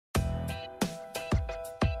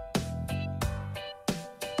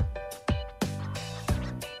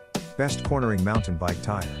Best cornering mountain bike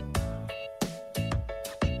tire.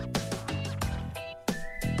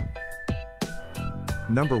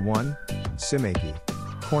 Number 1. Simaki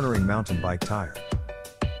cornering mountain bike tire.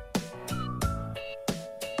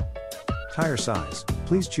 Tire size.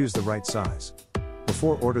 Please choose the right size.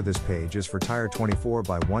 Before order, this page is for tire 24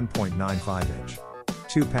 by 1.95 inch.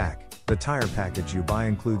 2-pack. The tire package you buy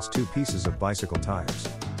includes 2 pieces of bicycle tires.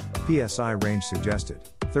 PSI range suggested,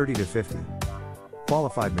 30 to 50.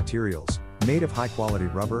 Qualified materials, made of high-quality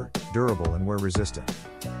rubber, durable and wear-resistant.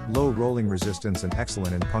 Low rolling resistance and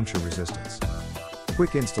excellent in puncture resistance.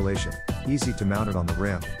 Quick installation, easy to mount it on the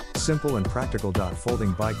rim, simple and practical.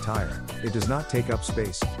 Folding bike tire, it does not take up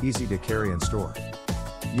space, easy to carry and store.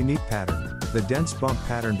 Unique pattern, the dense bump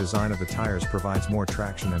pattern design of the tires provides more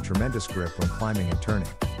traction and tremendous grip when climbing and turning.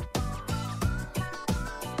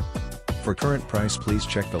 For current price, please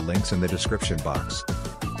check the links in the description box.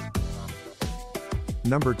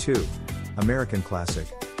 Number 2. American Classic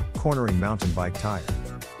cornering mountain bike tire.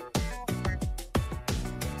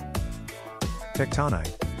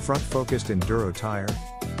 Tectonite front-focused enduro tire.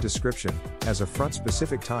 Description: as a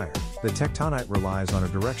front-specific tire, the Tectonite relies on a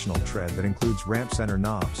directional tread that includes ramp center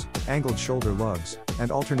knobs, angled shoulder lugs, and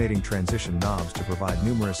alternating transition knobs to provide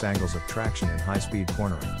numerous angles of traction and high-speed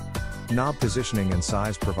cornering. Knob positioning and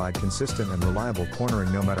size provide consistent and reliable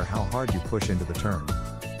cornering no matter how hard you push into the turn.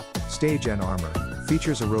 Stage N armor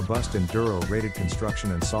features a robust enduro-rated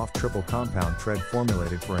construction and soft triple compound tread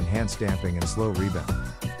formulated for enhanced damping and slow rebound.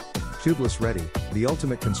 Tubeless ready, the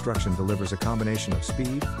ultimate construction delivers a combination of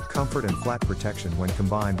speed, comfort and flat protection when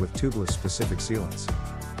combined with tubeless specific sealants.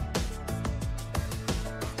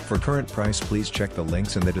 For current price, please check the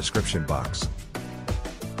links in the description box.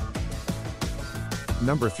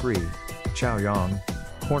 Number 3. Chaoyang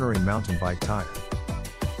cornering mountain bike tire.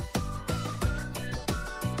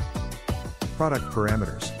 Product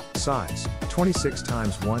parameters: size 26 x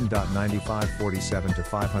 1.95 47 to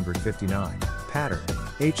 559, pattern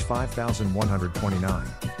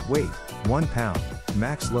H5129, weight 1 pound,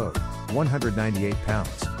 max load 198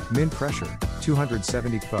 pounds, min pressure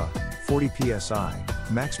 270 kPa, 40 psi,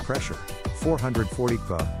 max pressure 440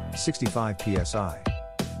 kPa, 65 psi.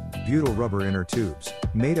 Butyl rubber inner tubes,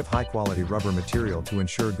 made of high-quality rubber material to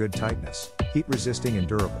ensure good tightness, heat-resisting and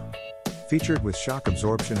durable. Featured with shock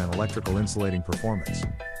absorption and electrical insulating performance.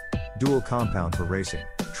 Dual compound for racing.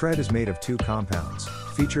 Tread is made of 2 compounds,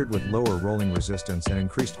 featured with lower rolling resistance and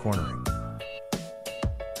increased cornering.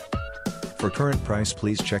 For current price,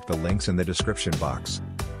 please check the links in the description box.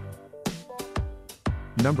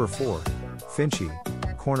 Number 4. Finchy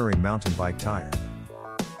cornering mountain bike tire.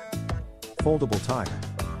 Foldable tire.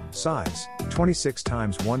 Size 26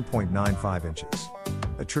 x 1.95 inches.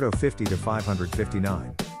 Attrito 50 to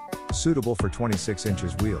 559. Suitable for 26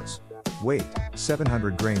 inches wheels. Weight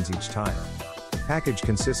 700 grains each tire. Package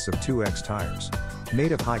consists of 2X tires,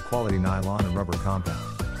 made of high-quality nylon and rubber compound.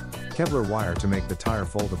 Kevlar wire to make the tire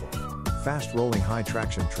foldable. Fast-rolling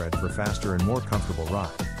high-traction tread for faster and more comfortable ride.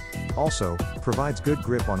 Also, provides good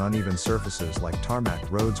grip on uneven surfaces like tarmac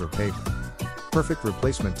roads or pavement. Perfect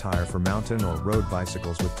replacement tire for mountain or road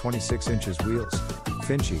bicycles with 26 inches wheels.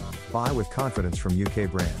 Finchy, buy with confidence from UK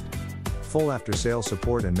brand. Full after-sale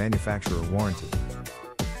support and manufacturer warranty.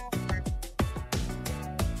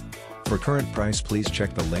 For current price, please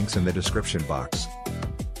check the links in the description box.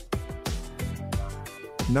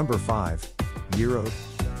 Number 5. Yeroad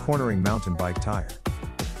cornering mountain bike tire.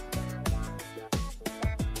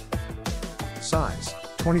 Size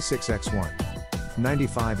 26 x 1.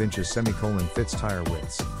 95 inches fits tire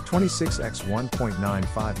widths 26 x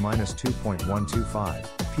 1.95 minus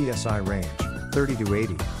 2.125 psi range 30 to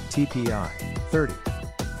 80 TPI 30.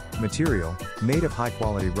 Material made of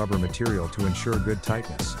high-quality rubber material to ensure good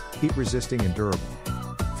tightness, heat-resisting and durable.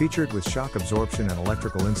 Featured with shock absorption and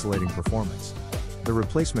electrical insulating performance. The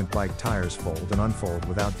replacement bike tires fold and unfold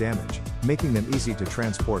without damage, making them easy to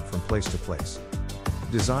transport from place to place.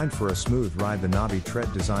 Designed for a smooth ride, the knobby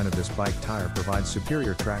tread design of this bike tire provides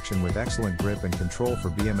superior traction with excellent grip and control for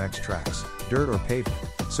BMX tracks, dirt or pavement,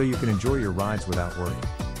 so you can enjoy your rides without worry.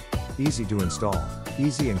 Easy to install,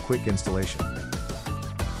 easy and quick installation.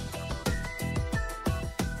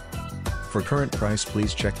 For current price,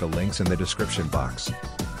 please check the links in the description box.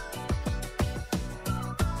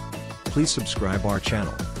 Please subscribe our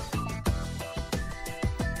channel.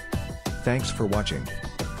 Thanks for watching.